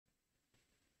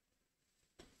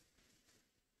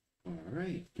All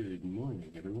right, good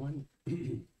morning, everyone.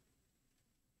 We're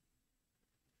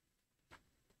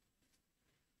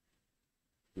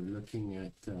looking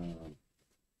at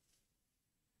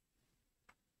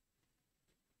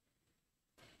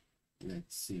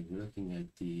let's see, we're looking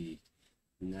at the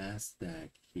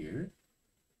Nasdaq here.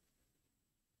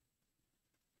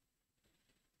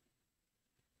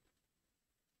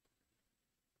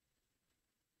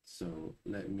 So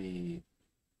let me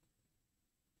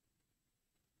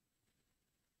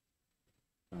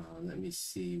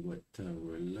see what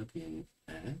we're looking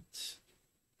at.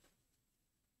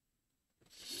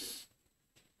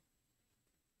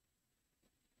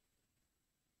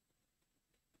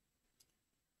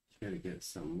 Try to get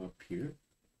some up here.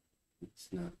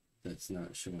 That's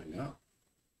not showing up.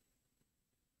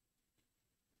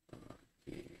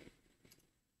 Okay.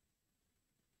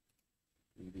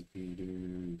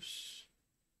 Indicators.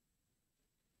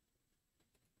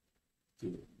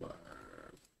 Toolbar.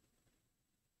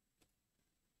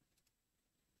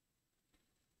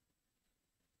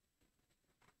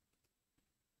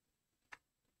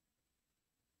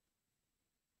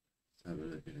 Let's have a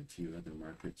look at a few other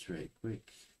markets right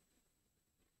quick.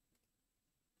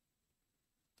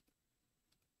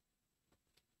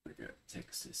 We got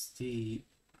Texas T.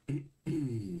 We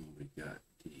got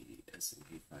the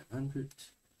S&P 500,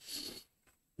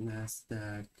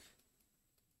 Nasdaq,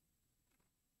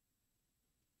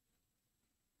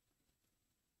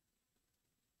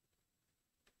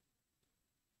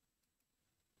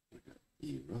 we got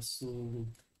the Russell.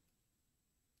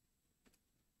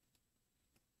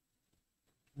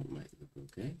 That might look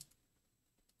okay.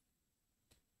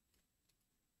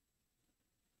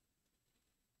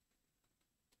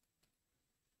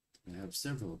 I have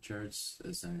several charts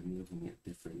as I'm looking at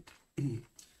different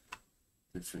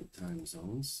different time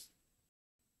zones.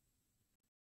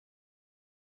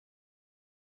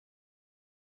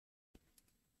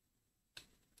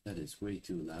 That is way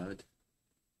too loud.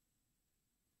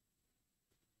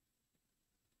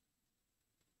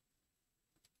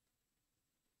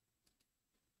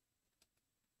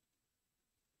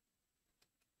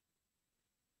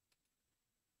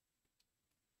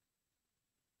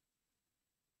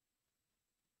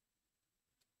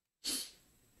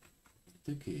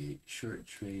 Took a short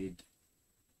trade.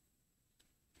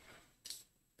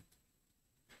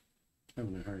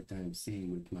 Having a hard time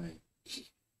seeing with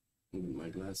my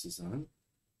glasses on.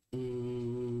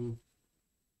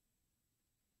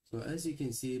 So as you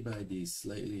can see by the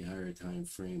slightly higher time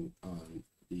frame on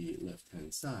the left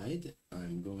hand side,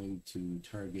 I'm going to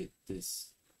target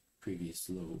this previous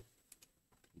low.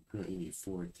 I'm currently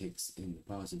 4 ticks in the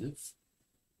positive.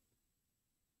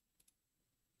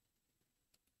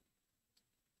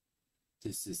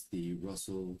 This is the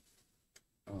Russell.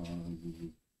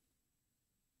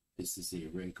 This is a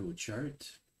Renko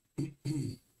chart. Make a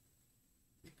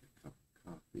cup of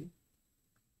coffee.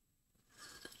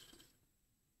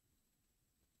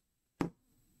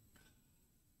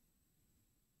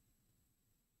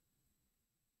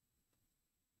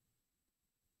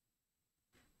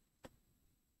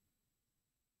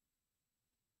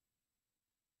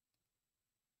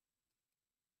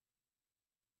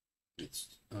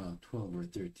 It's 12 or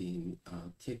 13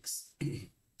 ticks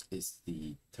is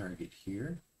the target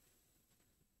here.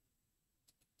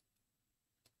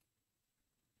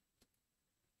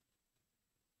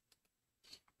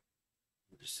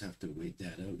 We'll just have to wait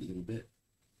that out a little bit.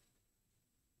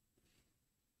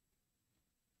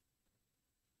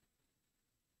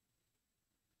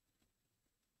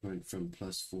 Went from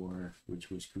 +4,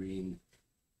 which was green,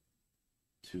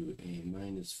 to a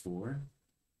 -4.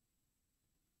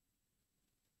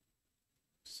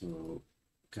 So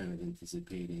kind of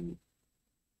anticipating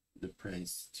the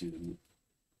price to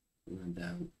run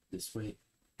down this way.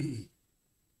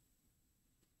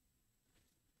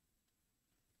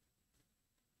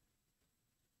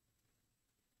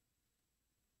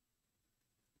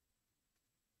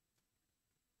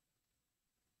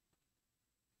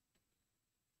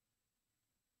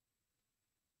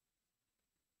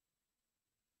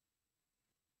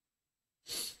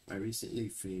 I recently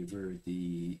favored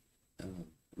the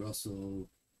Russell.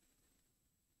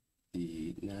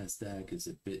 The Nasdaq is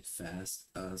a bit fast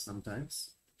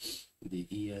sometimes. The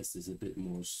ES is a bit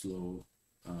more slow.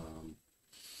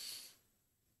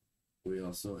 We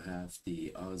also have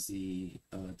the Aussie,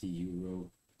 the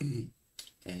Euro,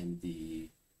 and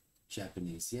the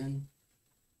Japanese yen.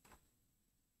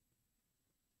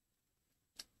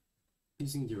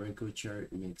 Using the Renko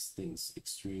chart makes things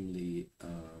extremely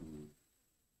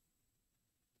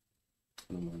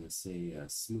I don't want to say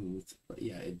smooth, but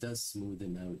yeah, it does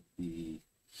smoothen out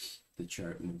the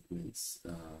chart movements,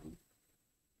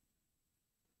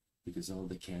 because all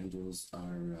the candles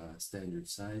are standard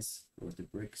size or the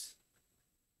bricks.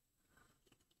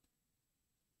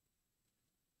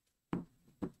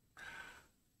 Let's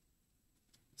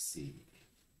see.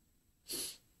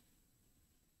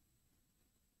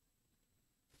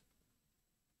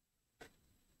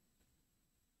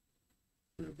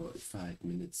 We're about 5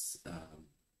 minutes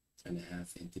and a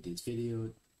half into this video.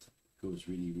 It goes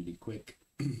really quick.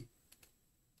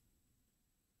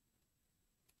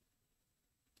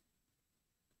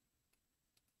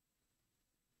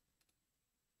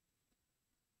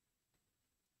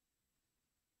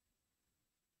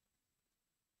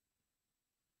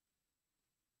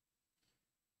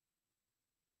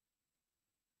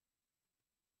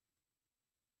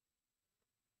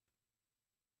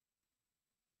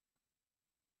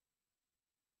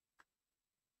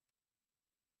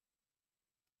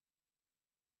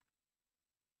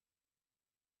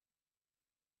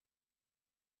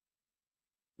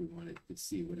 We wanted to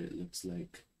see what it looks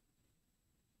like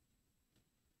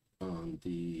on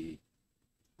the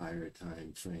higher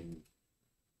time frame.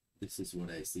 This is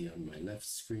what I see on my left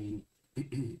screen.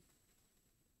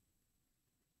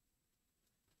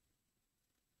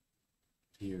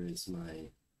 Here is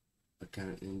my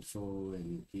account info,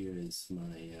 and here is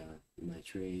my my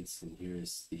trades, and here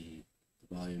is the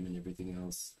volume and everything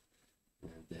else.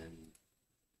 And then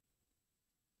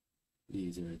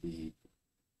these are the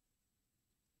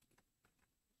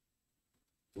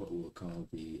what we'll call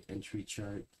the entry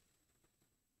chart,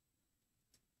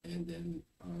 and then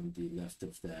on the left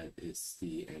of that is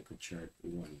the anchor chart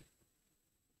 1.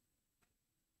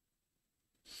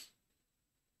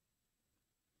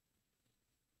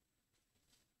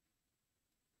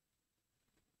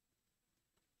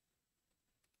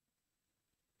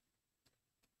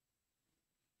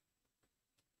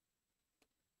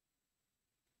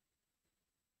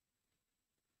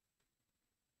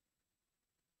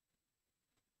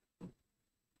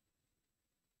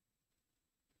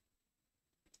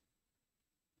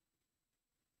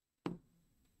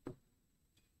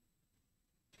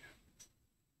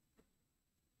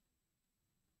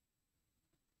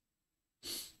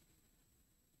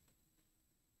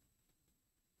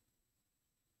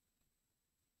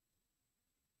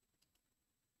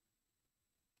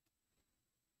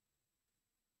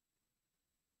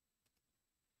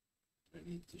 I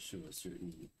need to show a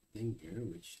certain thing here,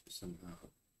 which somehow,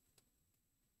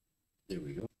 there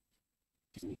we go.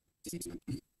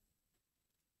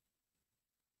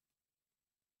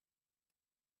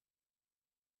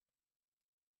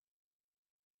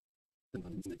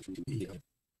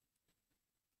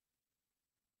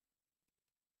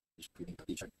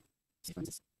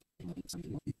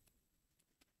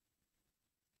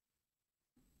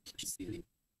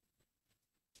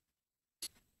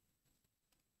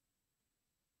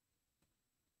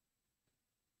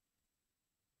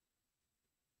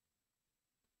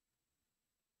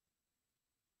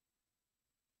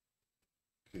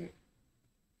 Okay,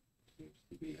 seems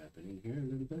to be happening here a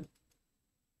little bit.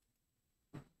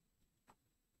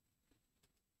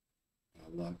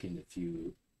 I'll lock in a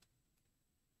few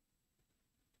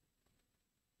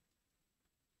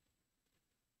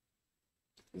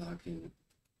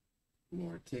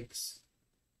more ticks.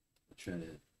 I'll try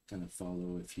to kind of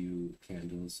follow a few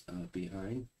candles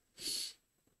behind.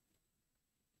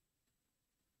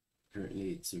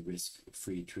 Currently it's a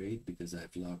risk-free trade because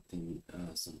I've locked in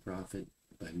some profit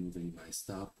by moving my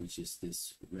stop, which is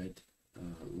this red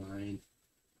line.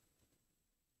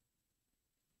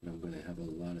 But I'm going to have a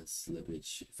lot of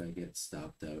slippage if I get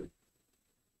stopped out.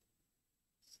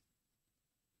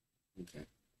 Okay.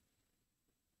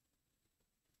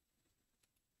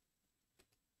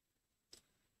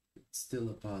 It's still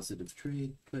a positive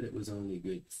trade, but it was only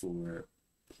good for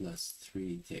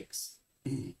 +3 ticks.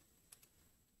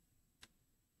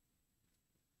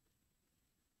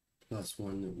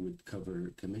 +1 would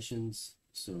cover commissions,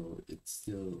 so it's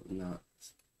still not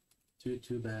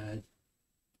too bad.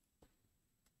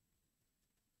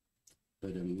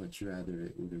 But I'd much rather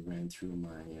it would have ran through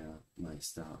my my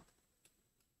stop.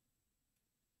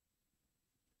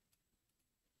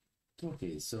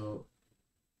 Okay, so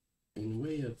in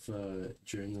way of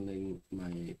journaling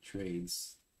my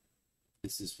trades,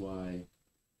 this is why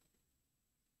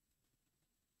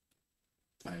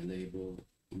I label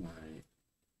my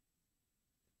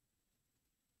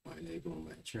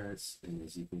charts, and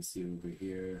as you can see over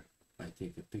here, I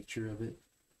take a picture of it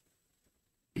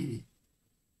and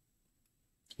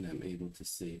I'm able to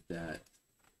save that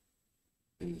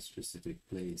in a specific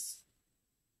place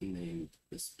named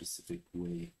a specific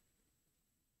way.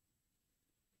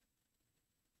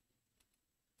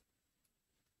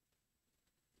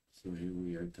 So here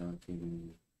we are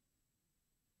talking.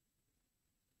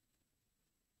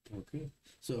 Okay,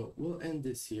 so we'll end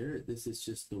this here. This is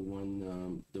just the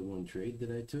one trade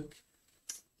that I took,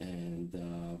 and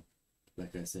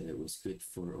like I said, it was good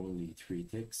for only 3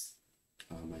 ticks.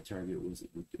 My target was it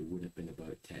would have been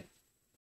about 10.